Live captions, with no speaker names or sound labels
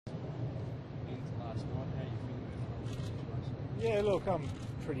Yeah, look, I'm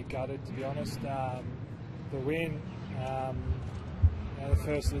pretty gutted, to be honest. The win, the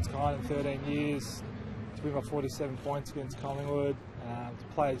first of its kind in 13 years, to win by 47 points against Collingwood, to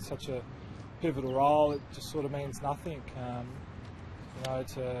play such a pivotal role, it just sort of means nothing.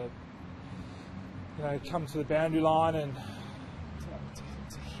 To come to the boundary line and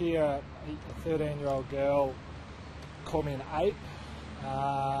to hear a 13-year-old girl call me an ape.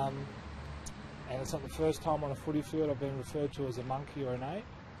 And it's not the first time on a footy field I've been referred to as a monkey or an ape.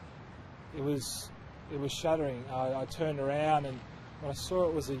 It was shattering. I turned around, and when I saw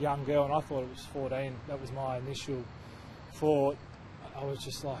it was a young girl, and I thought it was 14, that was my initial thought. I was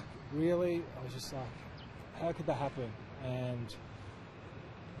just like, really? I was just like, how could that happen? And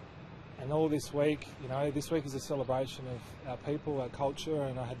all this week, this week is a celebration of our people, our culture,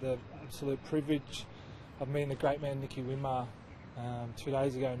 and I had the absolute privilege of meeting the great man Nicky Winmar 2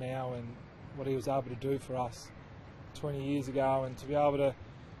 days ago now, and what he was able to do for us 20 years ago, and to be able to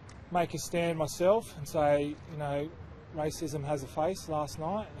make a stand myself and say, racism has a face last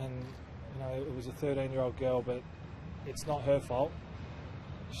night, and it was a 13-year-old girl, but it's not her fault.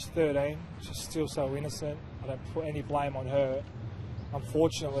 She's 13, she's still so innocent. I don't put any blame on her.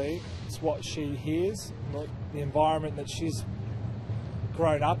 Unfortunately, it's what she hears, the environment that she's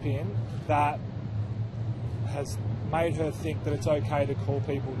grown up in, that has made her think that it's okay to call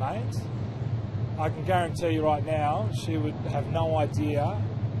people names. I can guarantee you right now, she would have no idea,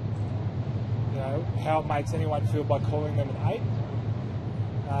 how it makes anyone feel by calling them an ape.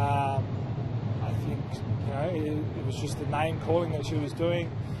 I think, it was just the name calling that she was doing,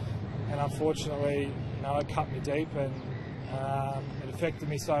 and unfortunately, it cut me deep, and it affected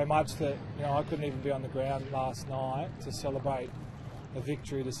me so much that, I couldn't even be on the ground last night to celebrate a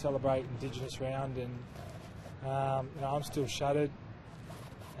victory, to celebrate Indigenous round, and I'm still shattered.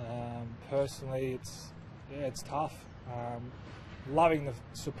 Personally, it's tough. Loving the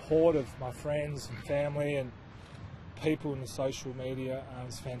support of my friends and family and people in the social media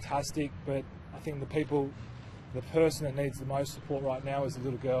is fantastic, but I think the person that needs the most support right now is the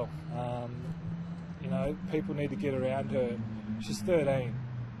little girl. People need to get around her. She's 13.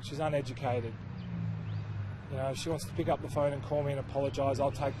 She's uneducated. If she wants to pick up the phone and call me and apologise,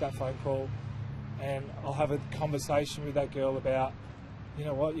 I'll take that phone call, and I'll have a conversation with that girl about,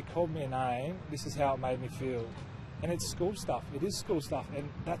 you called me a name, this is how it made me feel. And it's school stuff. It is school stuff, and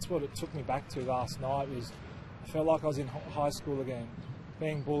that's what it took me back to last night. I felt like I was in high school again,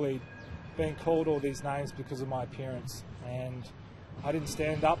 being bullied, being called all these names because of my appearance. And I didn't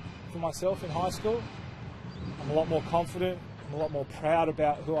stand up for myself in high school. I'm a lot more confident, I'm a lot more proud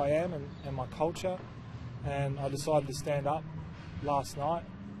about who I am and my culture. And I decided to stand up last night,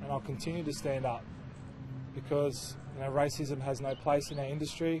 and I'll continue to stand up, because racism has no place in our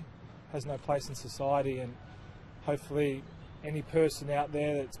industry, has no place in society, and hopefully any person out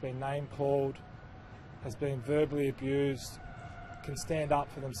there that's been name called, has been verbally abused, can stand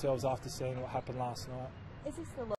up for themselves after seeing what happened last night. Is this the